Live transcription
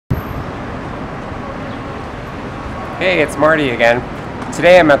Hey, it's Marty again.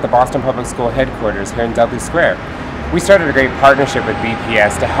 Today I'm at the Boston Public School headquarters here in Dudley Square. We started a great partnership with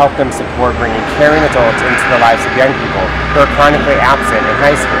BPS to help them support bringing caring adults into the lives of young people who are chronically absent in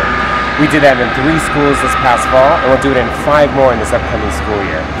high school. We did that in 3 schools this past fall, and we'll do it in 5 more in this upcoming school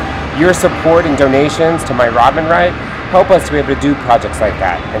year. Your support and donations to my Rodman Right help us to be able to do projects like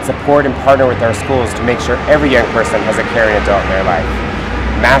that and support and partner with our schools to make sure every young person has a caring adult in their life.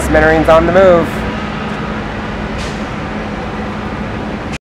 Mass mentoring's on the move.